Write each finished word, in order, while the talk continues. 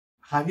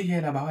Have you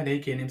heard about what the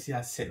UK NMC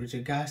has said with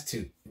regards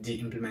to the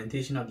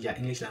implementation of their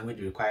English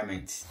language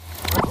requirements?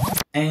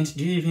 And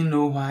do you even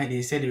know why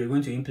they said they were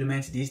going to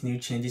implement these new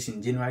changes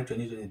in January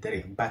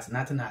 2023, but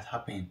nothing has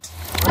happened?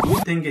 Do you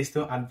think it's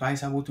still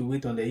advisable to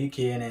wait on the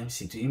UK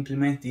NMC to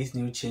implement these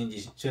new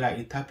changes so that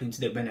you tap into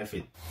the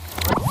benefit?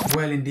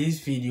 Well, in this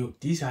video,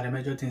 these are the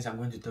major things I'm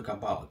going to talk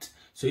about.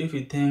 So if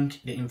you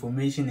think the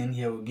information in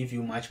here will give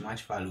you much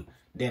value,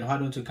 then why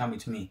don't you come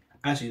with me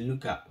as you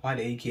look at what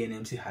the UK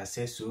NMC has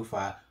said so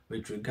far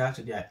with regard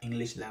to their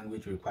English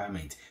language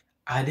requirement.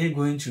 Are they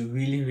going to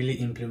really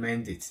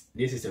implement it?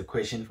 This is a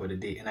question for the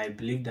day, and I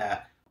believe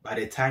that by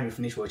the time you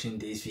finish watching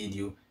this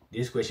video,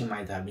 this question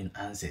might have been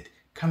answered.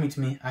 Come with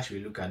me as we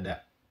look at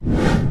that.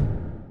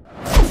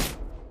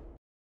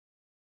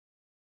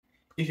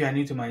 If you are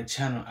new to my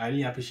channel, I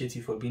really appreciate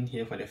you for being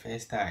here for the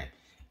first time.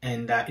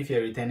 And if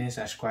you're a returning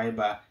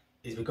subscriber,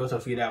 it's because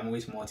of you that I'm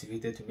always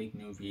motivated to make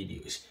new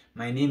videos.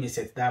 My name is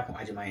Setdapo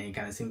Ajimai, and you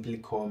can simply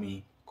call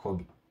me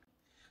Kobe.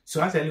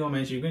 So as earlier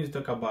mentioned, we're going to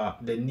talk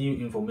about the new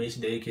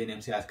information the UK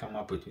NMC has come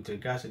up with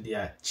regards to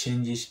their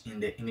changes in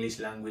the English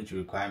language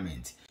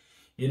requirement.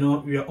 You know,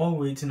 we are all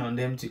waiting on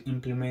them to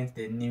implement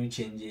the new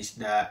changes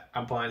that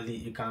apparently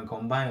you can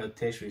combine your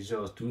test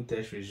results, 2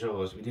 test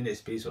results within the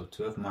space of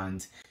 12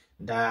 months.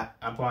 That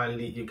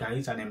apparently you can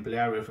use an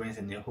employer reference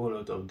and a whole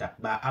lot of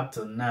that. But up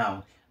till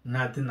now,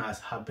 nothing has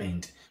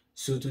happened.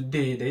 So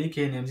today, the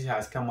UK NMC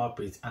has come up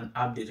with an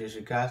update with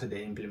regards to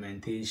the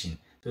implementation.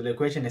 So the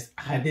question is,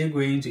 are they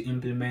going to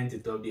implement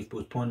it or they've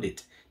postponed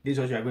it? This is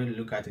what we are going to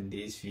look at in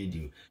this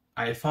video.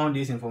 I found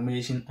this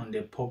information on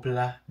the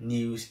popular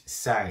news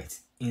site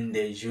in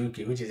the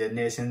UK, which is the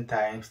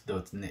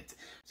nursingtimes.net.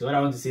 So what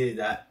I want to say is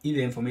that if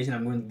the information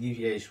I'm going to give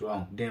here is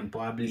wrong, then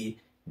probably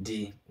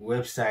the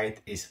website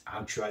is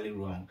actually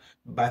wrong.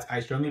 But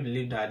I strongly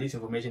believe that this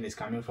information is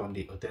coming from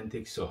the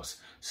authentic source.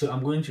 So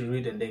I'm going to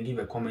read and then give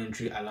a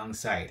commentary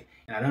alongside.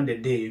 And at the end of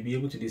the day, you'll be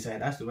able to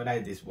decide as to whether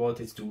it is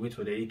worth it to wait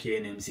for the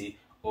UK NMC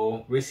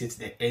or resit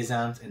the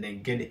exams and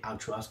then get the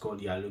actual score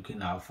you are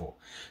looking out for.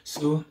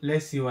 So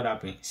let's see what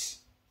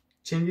happens.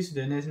 Changes to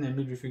the Nursing and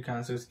Midwifery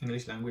Council's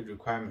English language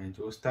requirement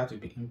will start to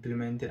be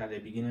implemented at the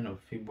beginning of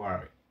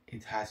February.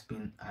 It has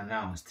been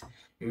announced.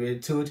 We were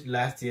told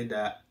last year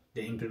that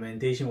the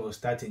implementation will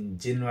start in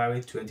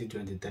January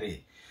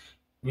 2023.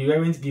 We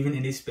weren't given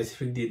any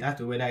specific date as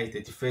to whether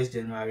it's 31st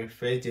January,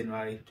 1st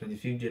January,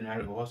 25th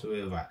January, or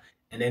whatsoever.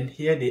 And then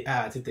here they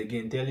are at it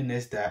again, telling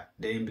us that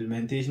the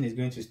implementation is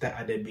going to start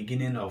at the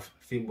beginning of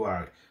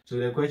February. So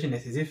the question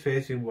is it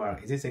 1st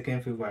February? Is it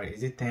 2nd February?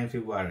 Is it 10th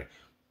February?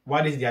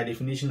 What is their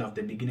definition of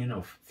the beginning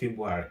of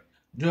February?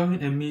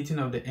 During a meeting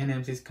of the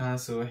NMC's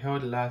Council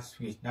held last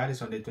week, that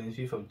is on the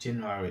 25th of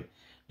January,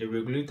 the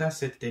regulator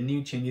said the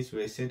new changes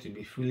were set to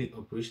be fully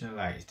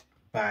operationalized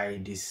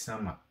by this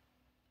summer.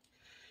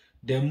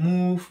 The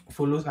move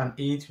follows an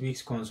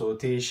 8-week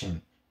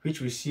consultation, which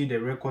received a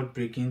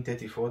record-breaking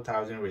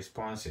 34,000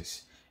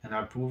 responses and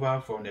approval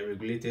from the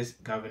regulator's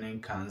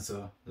governing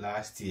council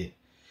last year.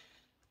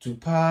 To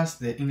pass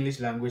the English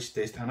language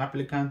test, an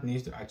applicant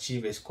needs to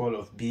achieve a score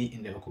of B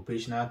in the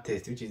occupational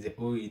test, which is the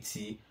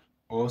OET,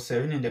 or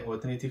 7 in the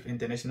alternative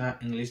international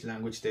English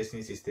language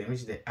testing system,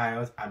 which is the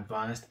IELTS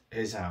advanced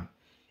exam,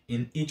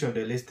 in each of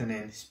the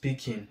listening,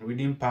 speaking,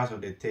 reading parts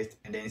of the test,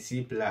 and then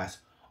C+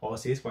 or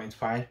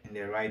 6.5 in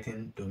the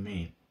writing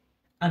domain.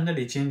 Under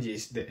the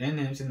changes, the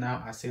NMC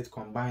now accepts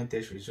combined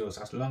test results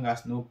as long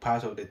as no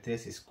part of the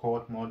test is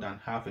scored more than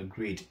half a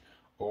grade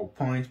or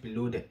points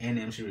below the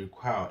NMC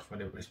required for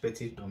the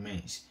respective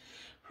domains,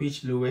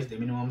 which lowers the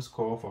minimum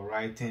score for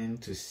writing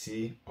to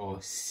C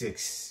or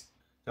 6.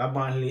 So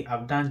apparently,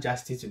 I've done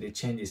justice to the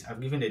changes.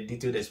 I've given a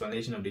detailed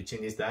explanation of the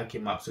changes that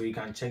came up, so you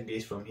can check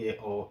this from here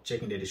or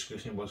check in the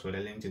description box for the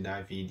link to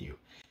that video.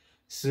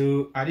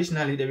 So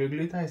additionally, the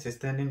regulator is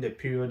extending the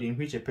period in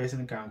which a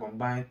person can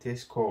combine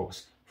test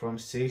scores from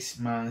 6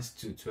 months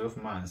to 12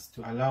 months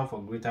to allow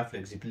for greater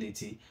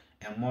flexibility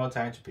and more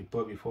time to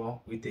prepare before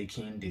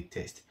retaking the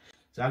test.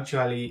 So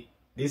actually,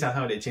 these are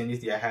some of the changes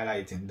they are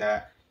highlighting,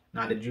 that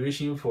now the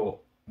duration for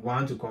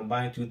one to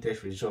combine 2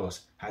 test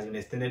results has been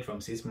extended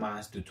from 6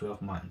 months to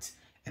 12 months.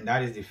 And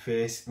that is the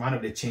first one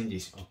of the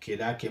changes, okay,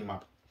 that came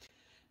up.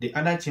 The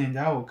other change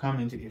that will come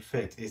into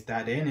effect is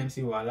that the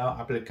NMC will allow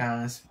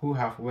applicants who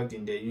have worked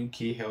in the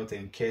UK health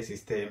and care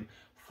system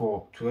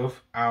for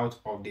 12 out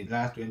of the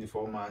last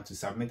 24 months to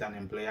submit an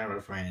employer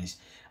reference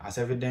as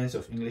evidence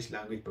of English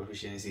language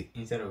proficiency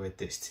instead of a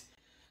test.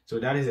 So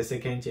that is the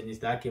second change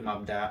that came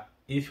up, that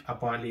if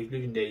apparently you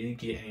live in the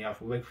UK and you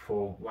have worked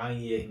for 1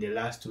 year in the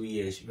last 2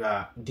 years, you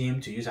are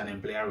deemed to use an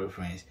employer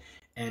reference.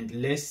 And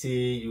let's say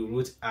you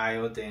wrote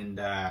IELTS and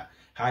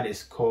had a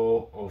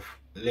score of,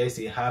 let's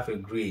say, half a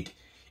grade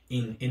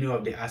in any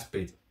of the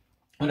aspects.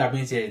 What that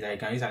means here is that you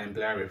can use an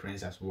employer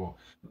reference as well.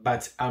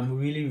 But I'm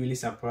really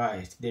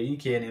surprised. The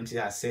UK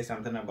NMC has said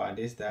something about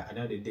this that at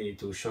the end of the day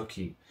it will shock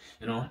you.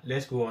 You know,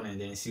 let's go on and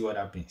then see what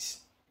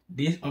happens.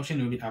 This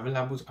option will be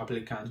available to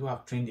applicants who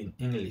have trained in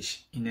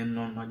English in a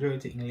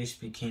non-majority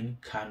English-speaking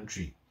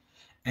country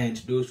and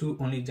those who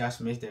only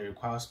just missed the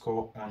required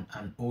score on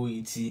an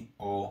OET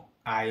or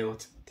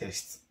IELTS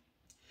test.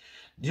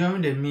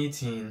 During the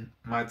meeting,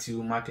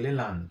 Matthew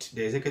McLelland,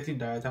 the Executive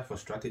Director for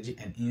Strategy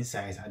and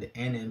Insights at the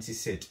NMC,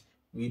 said,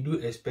 "We do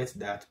expect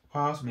that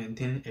whilst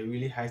maintaining a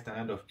really high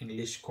standard of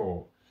English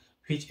score,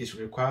 which is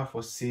required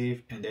for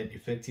safe and then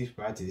effective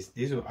practice,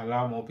 this will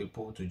allow more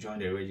people to join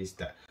the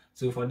register."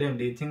 So for them,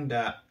 they think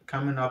that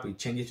coming up with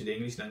changes to the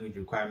English language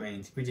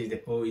requirements, which is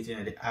the OET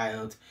and the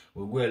IELTS,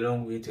 will go a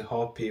long way to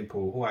help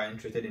people who are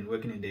interested in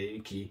working in the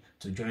UK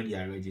to join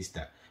their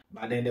register.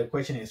 But then the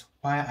question is,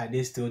 why are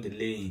they still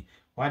delaying?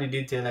 Why did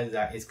they tell us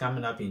that it's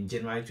coming up in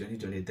January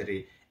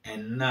 2023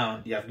 and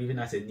now they have given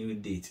us a new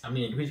date?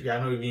 Which we are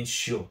not even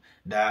sure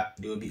that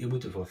they will be able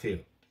to fulfill.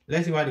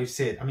 Let's see what they've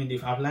said.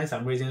 They've outlined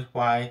some reasons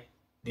why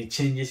the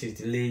changes is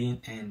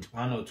delaying and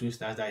 1 or 2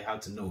 stars that you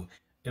have to know.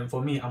 And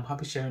for me, I'm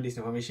happy sharing this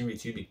information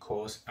with you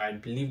because I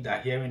believe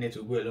that hearing it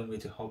will go a long way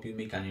to help you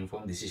make an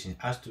informed decision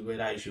as to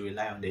whether you should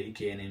rely on the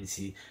UK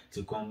NMC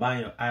to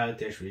combine your IELTS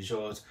test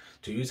results,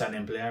 to use an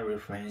employer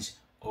reference,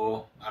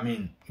 or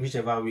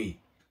whichever way.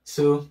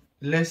 So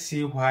let's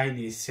see why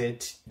they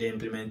said the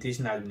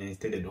implementation has been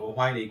extended, or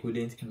why they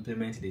couldn't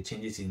implement the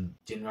changes in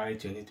January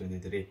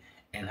 2023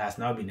 and has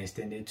now been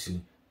extended to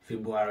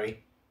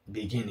February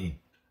beginning.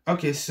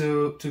 Okay,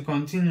 so to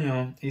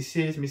continue, it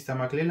says Mr.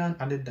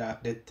 McLelland added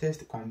that the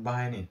test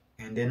combining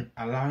and then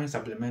allowing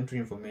supplementary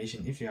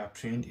information if you are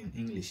trained in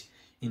English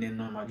in a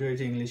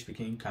non-majority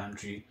English-speaking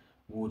country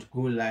would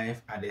go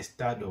live at the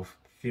start of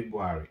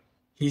February.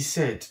 He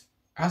said,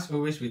 "As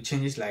always with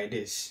changes like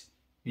this,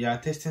 we are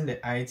testing the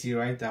IT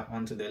right up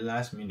until the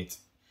last minute,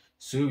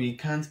 so we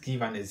can't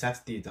give an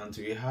exact date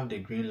until we have the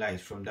green light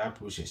from that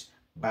process.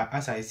 But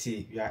as I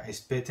say, we are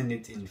expecting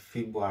it in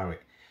February."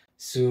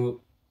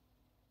 So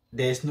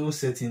there's no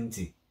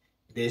certainty,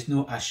 there's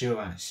no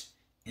assurance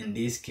in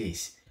this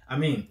case.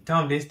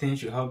 Some of these things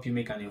should help you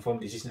make an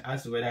informed decision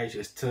as to whether you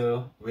should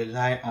still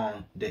rely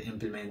on the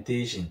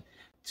implementation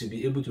to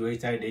be able to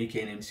register the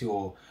UK NMC,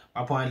 or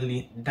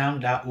apparently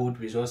dump that old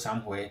result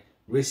somewhere,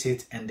 raise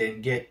it, and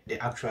then get the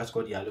actual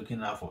score you are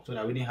looking out for, so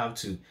that we didn't have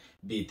to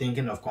be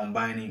thinking of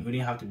combining, we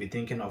didn't have to be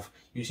thinking of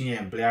using your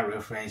employer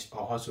reference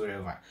or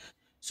whatsoever.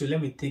 So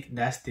let me take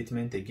that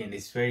statement again,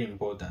 it's very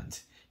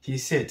important. He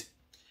said,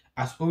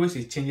 "As always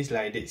with changes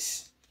like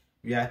this,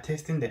 we are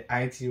testing the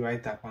IT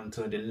write-up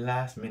until the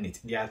last minute."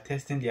 They are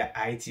testing their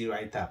IT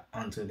write-up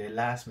until the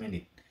last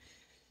minute.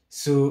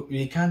 So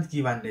we can't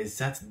give an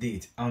exact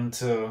date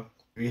until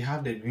we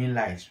have the green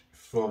light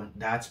from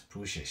that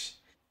process.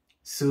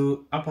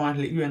 So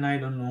apparently you and I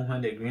don't know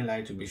when the green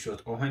light will be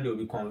shot, or when they will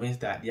be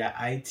convinced that their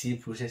IT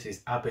process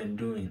is up and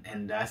doing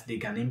and that they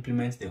can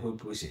implement the whole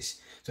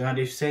process. So now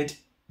they've said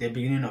the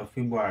beginning of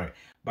February,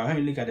 but when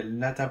you look at the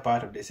latter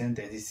part of the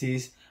sentence, it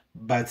says,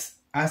 "But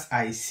as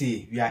I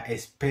say, we are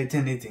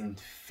expecting it in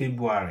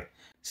February."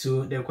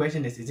 So the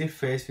question is it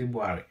 1st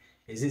February?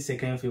 Is it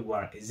 2nd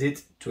February? Is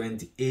it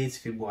 28th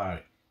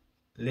February?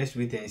 Let's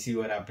wait and see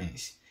what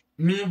happens.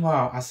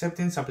 Meanwhile,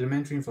 accepting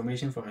supplementary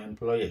information from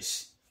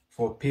employers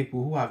for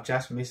people who have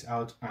just missed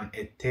out on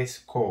a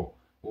test score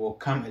will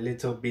come a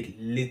little bit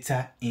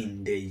later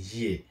in the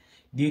year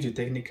due to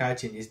technical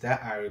changes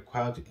that are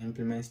required to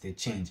implement the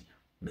change,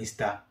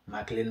 Mr.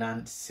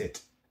 McLelland said.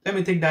 Let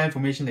me take that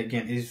information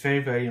again. It's very,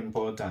 very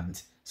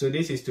important. So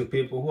this is to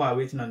people who are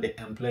waiting on the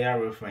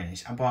employer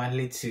reference,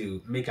 apparently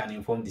to make an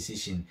informed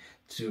decision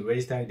to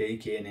register the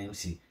UK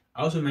NMC.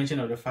 I also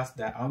mentioned of the fact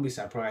that I won't be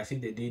surprised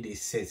if the date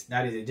is set,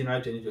 that is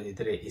January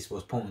 2023, is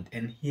postponed.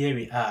 And here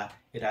we are,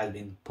 it has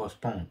been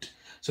postponed.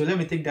 So let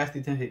me take that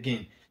statement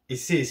again. It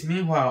says,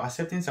 "Meanwhile,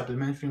 accepting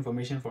supplementary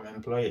information from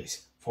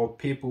employers for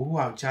people who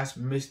have just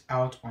missed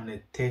out on a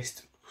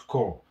test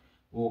score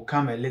will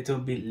come a little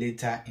bit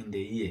later in the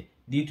year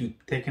due to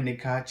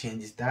technical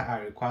changes that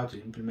are required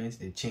to implement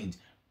the change,"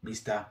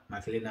 Mr.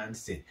 McLelland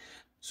said.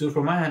 So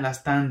from my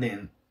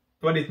understanding,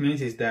 what it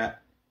means is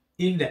that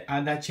if the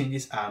other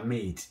changes are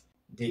made,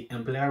 the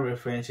employer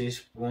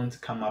references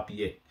won't come up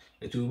yet.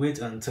 It will wait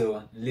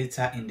until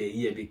later in the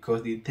year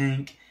because they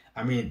think,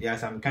 there are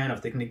some kind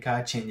of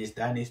technical changes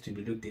that needs to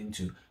be looked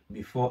into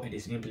before it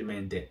is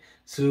implemented.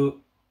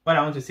 So what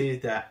I want to say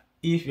is that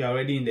if you are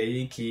already in the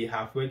UK,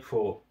 have worked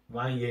for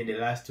 1 year in the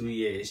last 2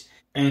 years,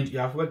 and you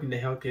have worked in the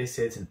healthcare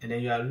setting, and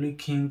then you are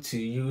looking to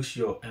use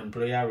your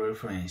employer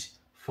reference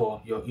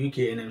for your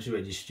UK NMC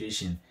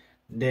registration,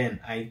 then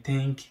I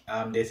think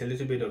there's a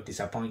little bit of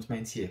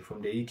disappointment here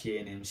from the UK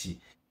NMC.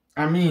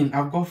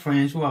 I've got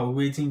friends who are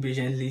waiting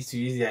patiently to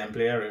use their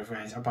employer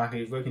reference. Apparently,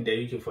 they've worked in the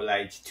UK for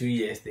like 2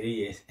 years, 3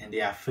 years, and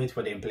they are fit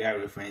for the employer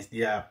reference.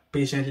 They are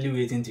patiently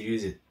waiting to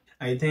use it.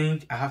 I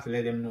think I have to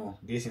let them know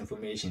this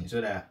information so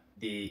that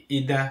they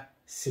either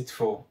sit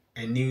for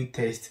a new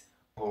test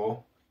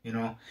or,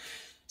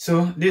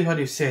 So this is what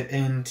they've said,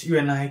 and you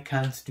and I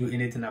can't do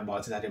anything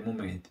about it at the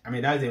moment.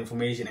 That's the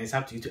information, and it's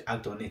up to you to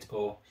act on it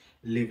or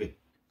leave it.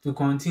 To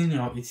continue,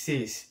 it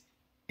says,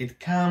 "It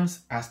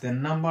comes as the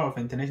number of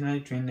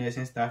internationally trained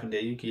nursing staff in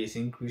the UK is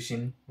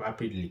increasing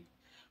rapidly.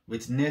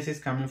 with nurses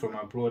coming from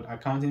abroad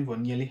accounting for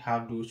nearly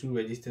half those who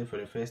registered for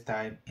the first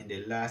time in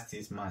the last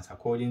 6 months,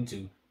 according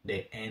to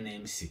the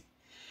NMC.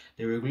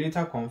 The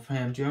regulator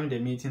confirmed during the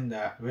meeting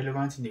that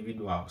relevant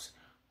individuals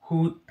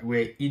who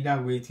were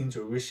either waiting to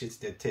resheet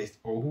the test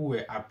or who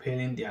were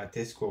appealing their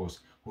test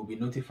scores will be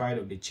notified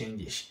of the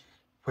changes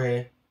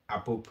where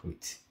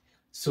appropriate.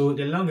 So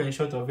the long and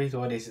short of it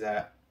all is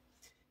that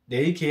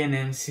the UK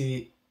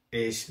NMC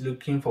is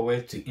looking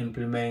forward to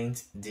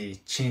implement the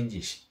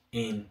changes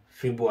in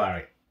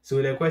February. So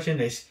the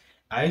question is,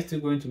 are you still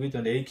going to wait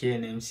on the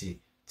UK NMC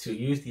to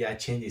use their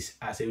changes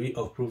as a way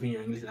of proving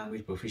your English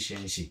language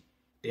proficiency?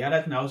 The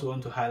other thing I also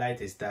want to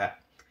highlight is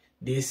that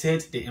they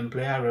said the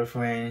employer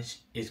reference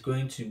is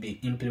going to be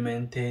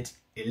implemented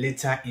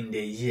later in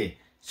the year.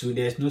 So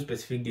there's no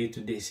specific date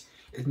to this.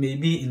 It may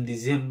be in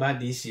December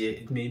this year,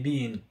 it may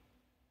be in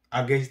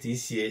August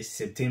this year,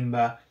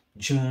 September,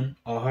 June,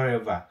 or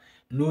wherever.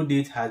 No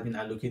date has been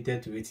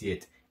allocated to it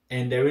yet.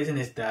 And the reason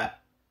is that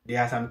there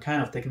are some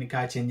kind of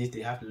technical changes they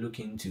have to look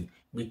into,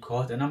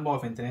 because the number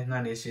of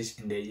international nurses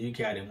in the UK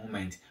at the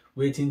moment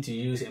waiting to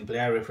use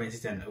employer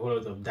references and a whole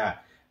lot of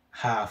that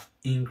have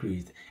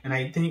increased. And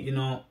I think,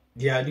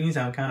 they are doing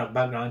some kind of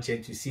background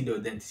check to see the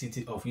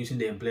authenticity of using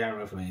the employer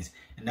reference,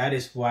 and that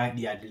is why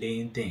they are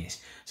delaying things.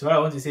 So what I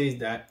want to say is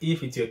that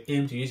if it's your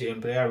aim to use your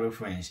employer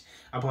reference,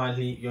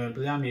 apparently your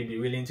employer may be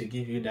willing to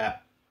give you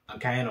that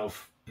kind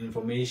of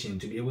information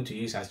to be able to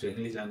use as your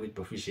English language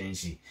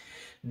proficiency.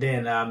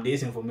 Then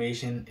this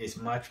information is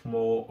much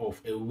more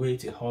of a way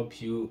to help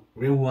you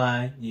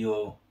rewind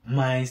your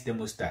mind's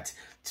thermostat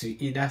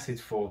to either sit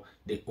for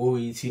the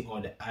OET or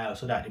the IELTS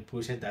so that the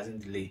process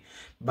doesn't delay.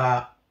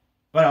 But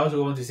what I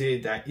also want to say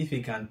is that if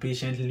you can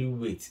patiently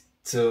wait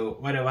till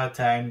whatever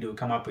time they'll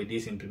come up with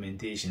this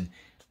implementation,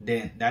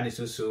 then that is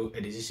also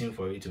a decision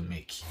for you to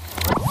make.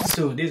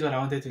 So this is what I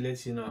wanted to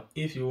let you know.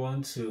 If you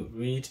want to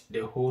read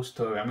the whole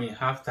story,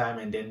 have time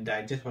and then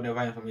digest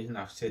whatever information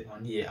I've said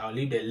on here, I'll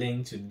leave the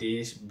link to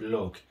this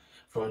blog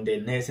from the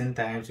Nursing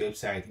Times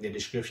website in the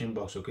description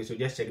box. Okay, so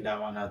just check that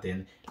one out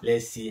and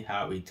let's see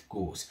how it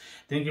goes.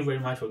 Thank you very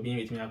much for being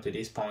with me up to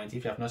this point.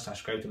 If you have not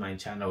subscribed to my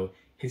channel,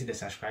 hit the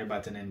subscribe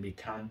button and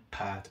become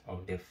part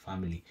of the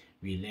family.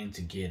 We learn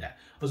together.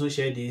 Also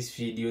share this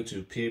video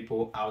to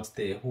people out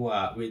there who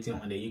are waiting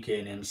on the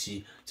UK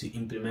NMC to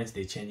implement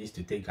the changes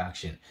to take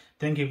action.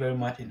 Thank you very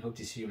much and hope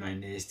to see you in my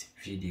next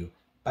video.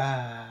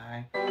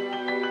 Bye.